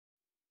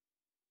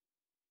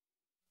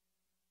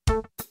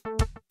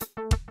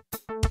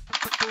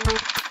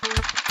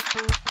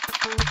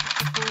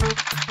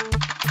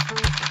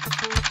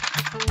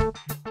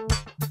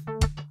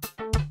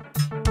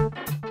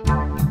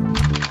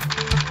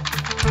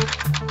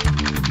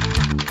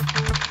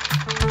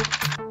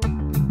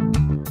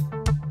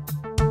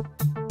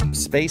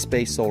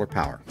Space-based solar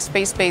power.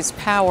 Space-based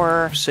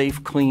power.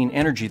 Safe, clean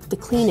energy. The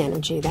clean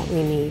energy that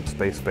we need.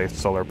 Space-based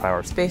solar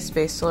power.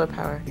 Space-based solar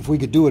power. If we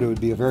could do it, it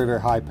would be a very, very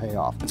high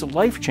payoff. It's a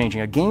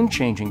life-changing, a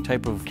game-changing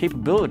type of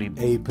capability.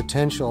 A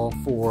potential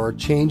for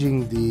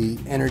changing the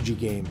energy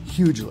game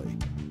hugely.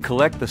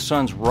 Collect the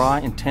sun's raw,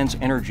 intense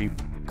energy.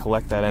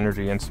 Collect that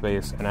energy in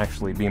space and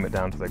actually beam it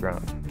down to the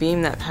ground.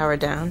 Beam that power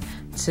down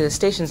to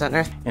stations on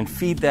Earth. And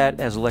feed that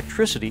as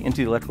electricity into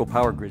the electrical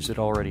power grids that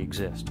already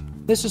exist.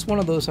 This is one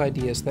of those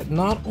ideas that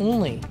not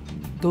only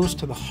goes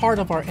to the heart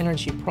of our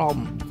energy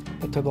problem,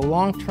 but to the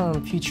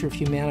long-term future of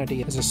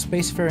humanity as a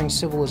spacefaring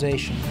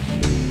civilization.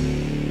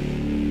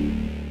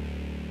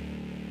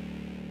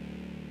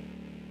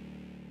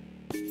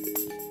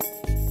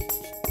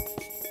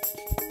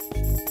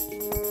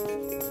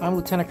 I'm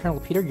Lieutenant Colonel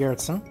Peter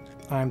Garretson.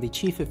 I'm the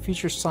Chief of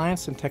Future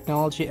Science and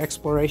Technology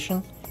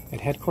Exploration at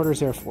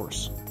Headquarters Air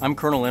Force. I'm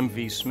Colonel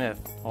M.V. Smith,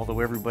 although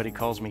everybody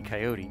calls me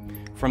Coyote,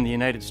 from the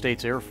United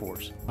States Air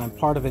Force. I'm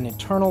part of an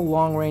internal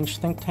long-range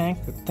think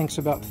tank that thinks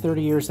about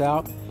 30 years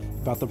out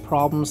about the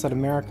problems that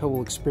America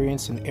will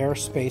experience in air,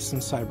 space,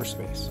 and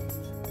cyberspace.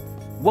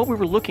 What we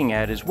were looking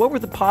at is what were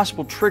the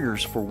possible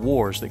triggers for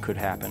wars that could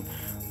happen,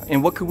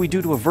 and what could we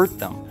do to avert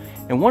them?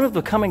 And one of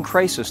the coming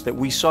crises that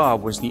we saw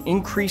was the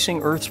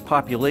increasing Earth's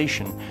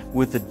population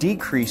with the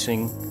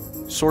decreasing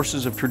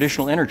sources of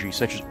traditional energy,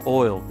 such as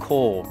oil,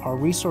 coal. Our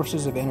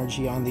resources of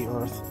energy on the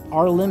Earth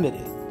are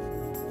limited.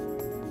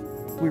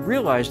 We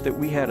realized that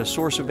we had a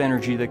source of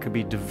energy that could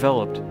be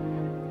developed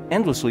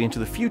endlessly into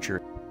the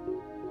future.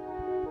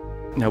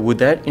 Now, would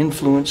that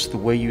influence the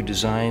way you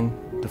design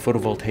the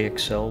photovoltaic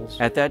cells?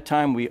 At that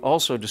time, we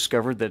also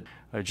discovered that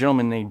a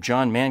gentleman named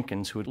John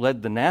Mankins, who had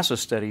led the NASA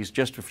studies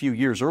just a few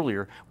years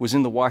earlier, was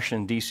in the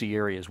Washington, D.C.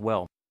 area as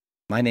well.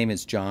 My name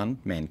is John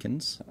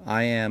Mankins.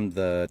 I am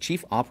the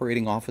Chief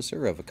Operating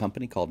Officer of a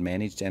company called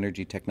Managed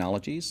Energy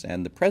Technologies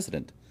and the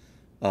President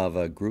of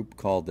a group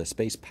called the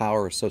Space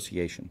Power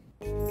Association.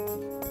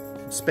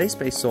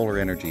 Space-based solar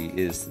energy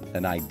is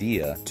an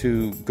idea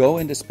to go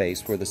into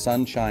space where the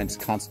sun shines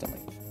constantly,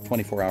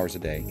 24 hours a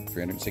day,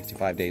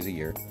 365 days a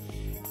year,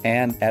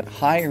 and at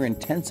higher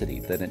intensity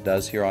than it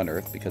does here on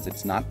Earth because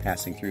it's not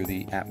passing through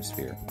the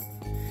atmosphere,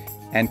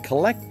 and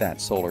collect that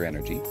solar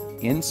energy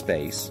in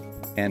space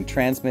and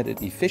transmit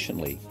it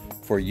efficiently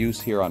for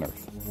use here on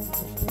Earth.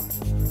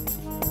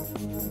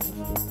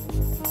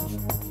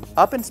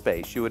 Up in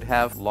space, you would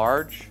have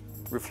large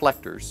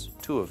reflectors,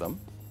 2 of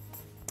them,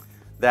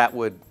 that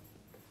would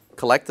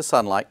collect the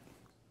sunlight.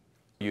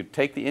 You'd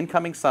take the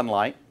incoming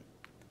sunlight,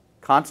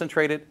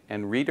 concentrate it,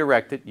 and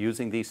redirect it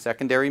using these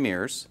secondary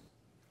mirrors.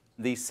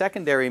 These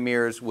secondary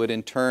mirrors would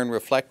in turn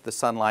reflect the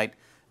sunlight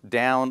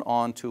down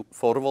onto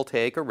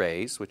photovoltaic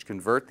arrays, which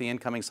convert the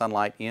incoming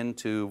sunlight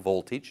into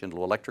voltage, into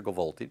electrical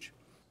voltage.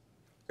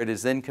 It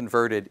is then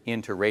converted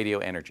into radio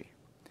energy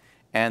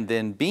and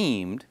then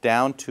beamed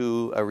down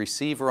to a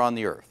receiver on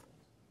the Earth.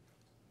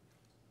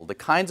 The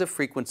kinds of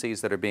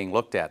frequencies that are being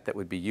looked at that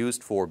would be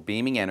used for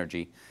beaming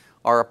energy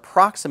are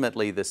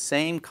approximately the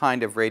same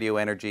kind of radio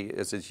energy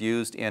as is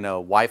used in a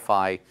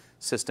Wi-Fi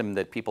system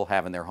that people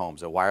have in their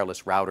homes, a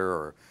wireless router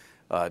or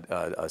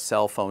a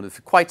cell phone. It's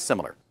quite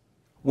similar.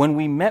 When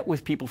we met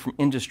with people from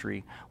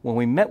industry, when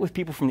we met with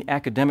people from the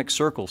academic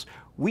circles,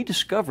 we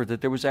discovered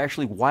that there was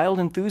actually wild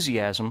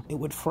enthusiasm. It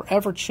would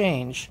forever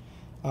change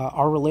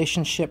our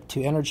relationship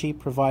to energy,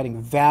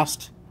 providing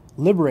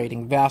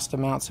liberating vast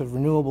amounts of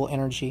renewable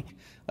energy.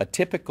 A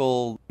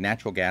typical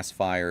natural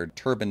gas-fired,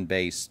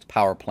 turbine-based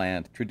power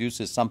plant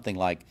produces something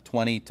like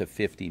 20 to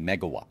 50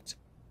 megawatts.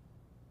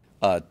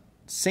 A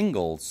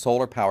single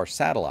solar power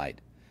satellite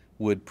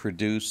would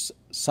produce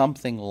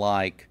something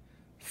like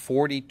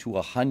 40 to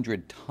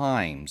 100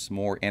 times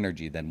more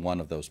energy than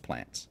one of those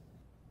plants.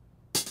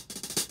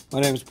 My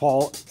name is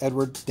Paul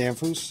Edward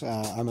Danfus.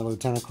 I'm a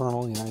Lieutenant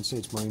Colonel in the United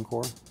States Marine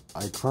Corps.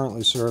 I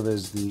currently serve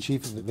as the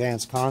Chief of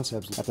Advanced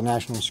Concepts at the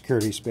National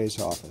Security Space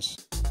Office.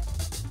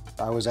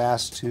 I was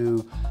asked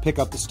to pick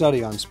up the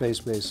study on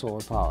space-based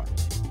solar power.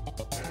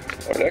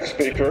 Our next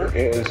speaker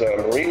is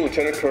Marine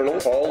Lieutenant Colonel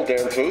Paul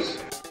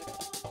Danfus.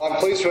 I'm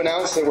pleased to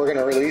announce that we're going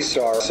to release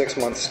our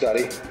 6-month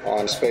study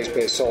on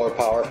space-based solar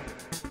power.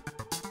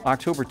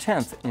 October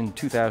 10th in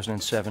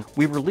 2007,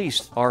 we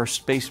released our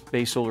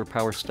space-based solar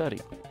power study.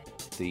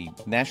 The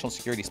National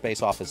Security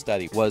Space Office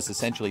study was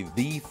essentially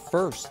the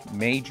first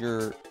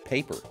major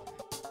paper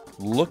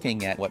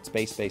looking at what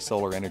space-based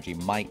solar energy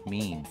might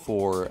mean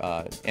for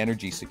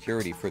energy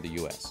security for the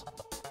U.S.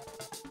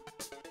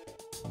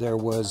 There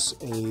was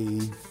a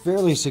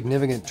fairly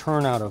significant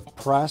turnout of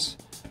press,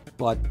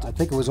 but I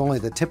think it was only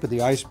the tip of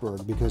the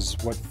iceberg, because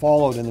what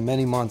followed in the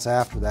many months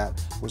after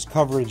that was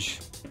coverage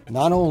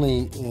not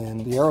only in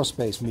the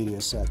aerospace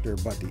media sector,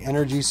 but the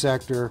energy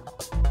sector,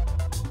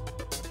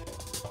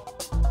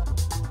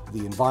 the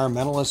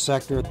environmentalist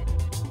sector.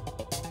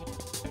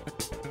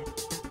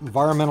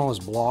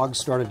 environmentalist blogs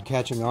started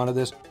catching on to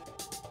this.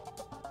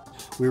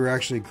 We were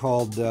actually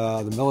called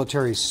the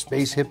military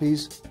space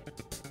hippies,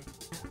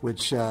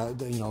 which,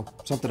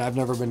 something I've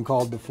never been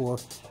called before.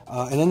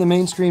 And then the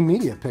mainstream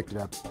media picked it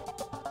up.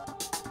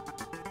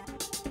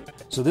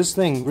 So this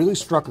thing really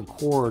struck a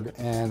chord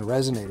and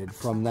resonated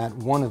from that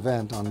one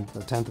event on the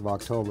 10th of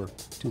October,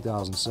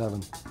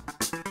 2007.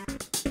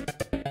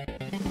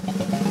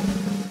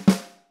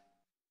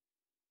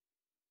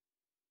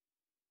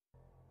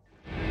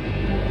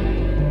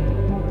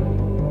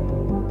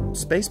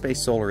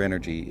 Space-based solar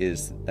energy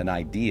is an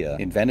idea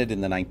invented in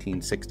the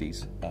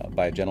 1960s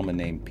by a gentleman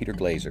named Peter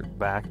Glaser.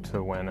 Back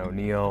to when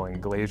O'Neill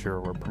and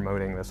Glaser were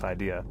promoting this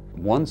idea.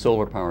 One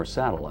solar power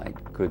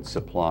satellite could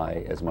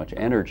supply as much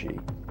energy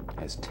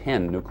as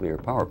 10 nuclear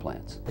power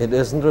plants. It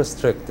isn't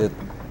restricted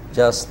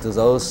just to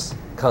those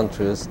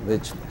countries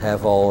which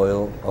have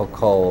oil or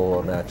coal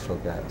or natural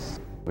gas.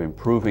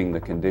 Improving the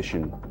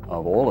condition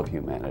of all of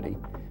humanity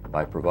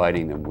by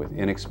providing them with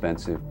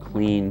inexpensive,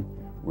 clean,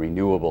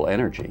 renewable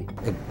energy.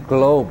 A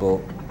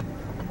global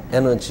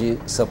energy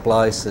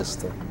supply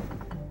system.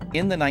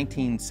 In the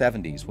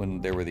 1970s,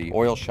 when there were the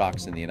oil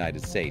shocks in the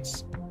United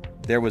States,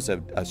 there was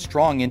a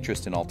strong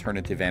interest in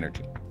alternative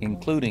energy,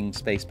 including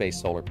space-based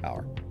solar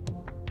power.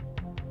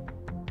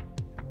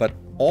 But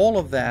all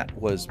of that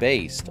was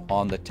based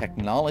on the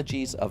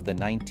technologies of the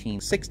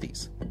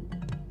 1960s.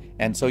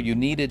 And so you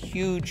needed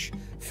huge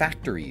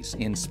factories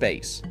in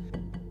space.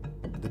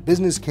 The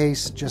business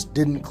case just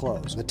didn't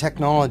close. The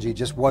technology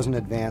just wasn't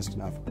advanced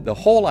enough. The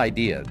whole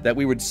idea that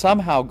we would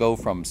somehow go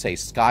from, say,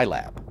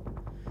 Skylab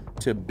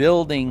to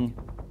building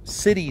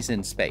cities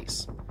in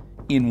space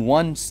in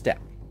one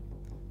step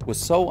was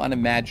so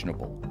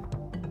unimaginable.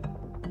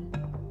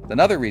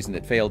 Another reason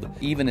it failed,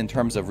 even in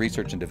terms of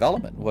research and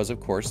development, was, of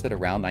course, that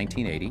around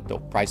 1980, the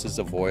prices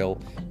of oil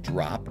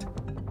dropped.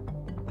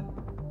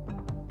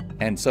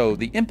 And so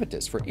the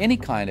impetus for any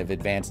kind of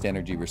advanced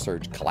energy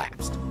research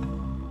collapsed.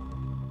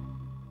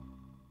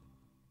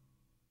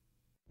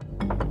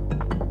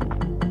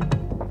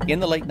 In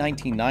the late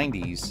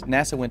 1990s,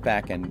 NASA went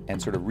back and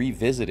sort of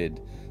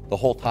revisited the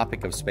whole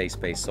topic of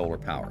space-based solar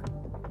power.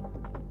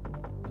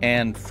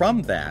 And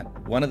from that,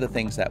 one of the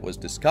things that was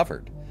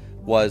discovered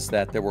was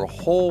that there were a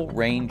whole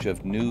range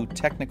of new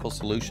technical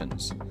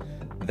solutions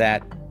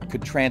that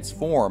could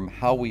transform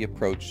how we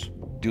approach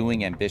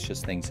doing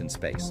ambitious things in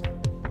space.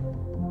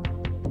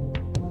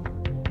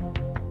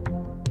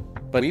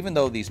 But even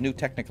though these new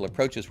technical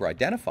approaches were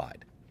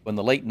identified, in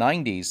the late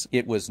 90s,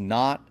 it was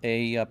not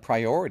a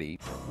priority.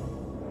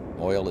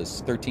 Oil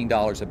is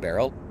 $13 a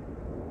barrel.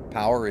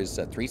 Power is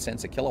 3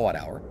 cents a kilowatt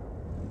hour.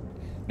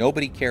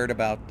 Nobody cared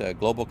about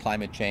global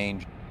climate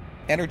change.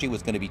 Energy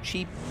was going to be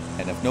cheap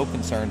and of no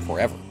concern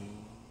forever.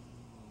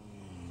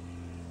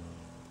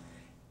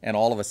 And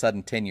all of a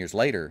sudden, 10 years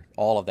later,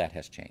 all of that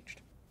has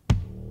changed.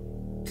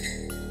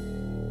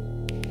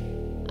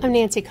 I'm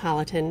Nancy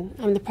Colleton.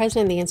 I'm the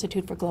president of the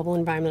Institute for Global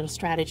Environmental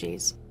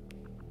Strategies.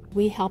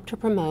 We help to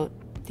promote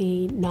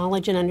the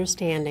knowledge and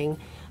understanding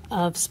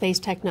of space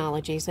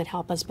technologies that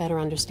help us better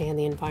understand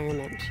the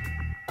environment.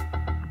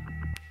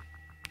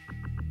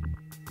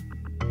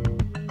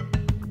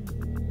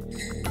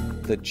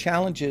 The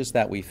challenges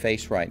that we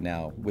face right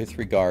now with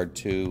regard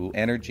to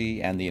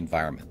energy and the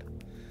environment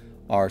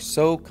are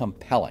so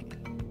compelling.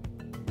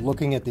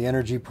 Looking at the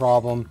energy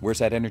problem. Where's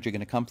that energy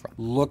going to come from?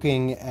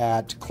 Looking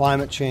at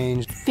climate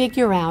change.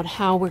 Figure out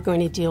how we're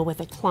going to deal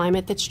with a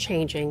climate that's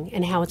changing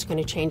and how it's going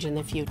to change in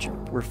the future.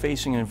 We're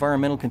facing an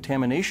environmental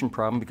contamination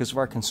problem because of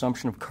our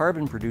consumption of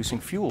carbon-producing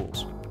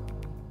fuels.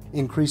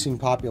 Increasing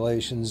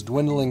populations,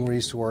 dwindling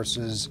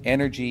resources.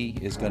 Energy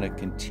is going to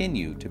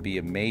continue to be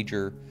a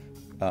major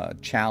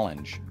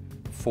challenge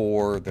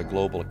for the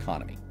global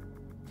economy.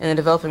 In the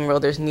developing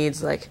world, there's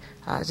needs like,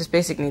 just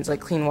basic needs like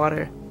clean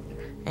water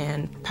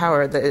and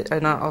power that are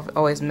not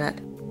always met.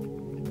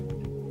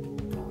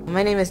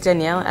 My name is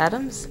Danielle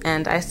Adams,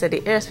 and I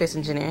study aerospace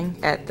engineering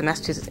at the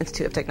Massachusetts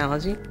Institute of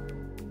Technology.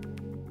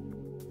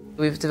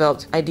 We've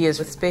developed ideas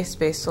with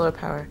space-based solar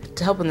power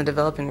to help in the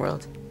developing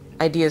world.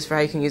 Ideas for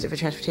how you can use it for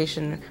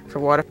transportation, for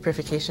water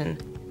purification,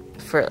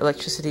 for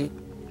electricity.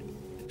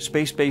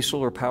 Space-based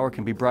solar power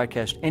can be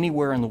broadcast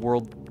anywhere in the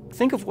world.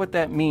 Think of what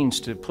that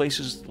means to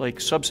places like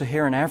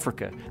sub-Saharan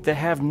Africa that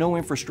have no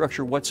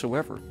infrastructure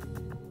whatsoever.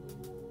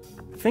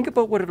 Think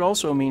about what it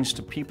also means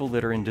to people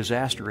that are in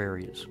disaster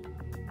areas.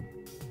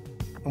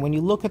 And when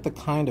you look at the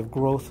kind of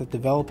growth that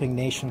developing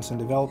nations and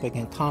developing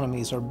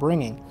economies are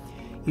bringing,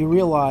 you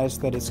realize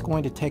that it's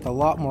going to take a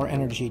lot more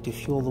energy to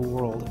fuel the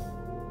world.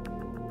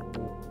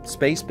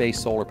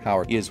 Space-based solar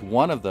power is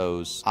one of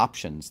those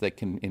options that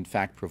can, in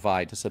fact,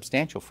 provide a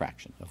substantial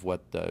fraction of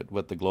what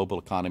the global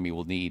economy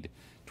will need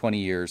 20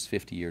 years,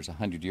 50 years,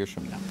 100 years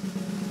from now.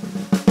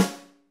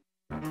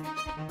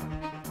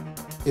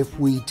 If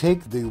we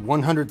take the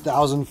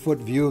 100,000-foot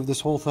view of this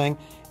whole thing,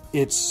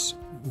 it's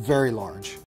very large.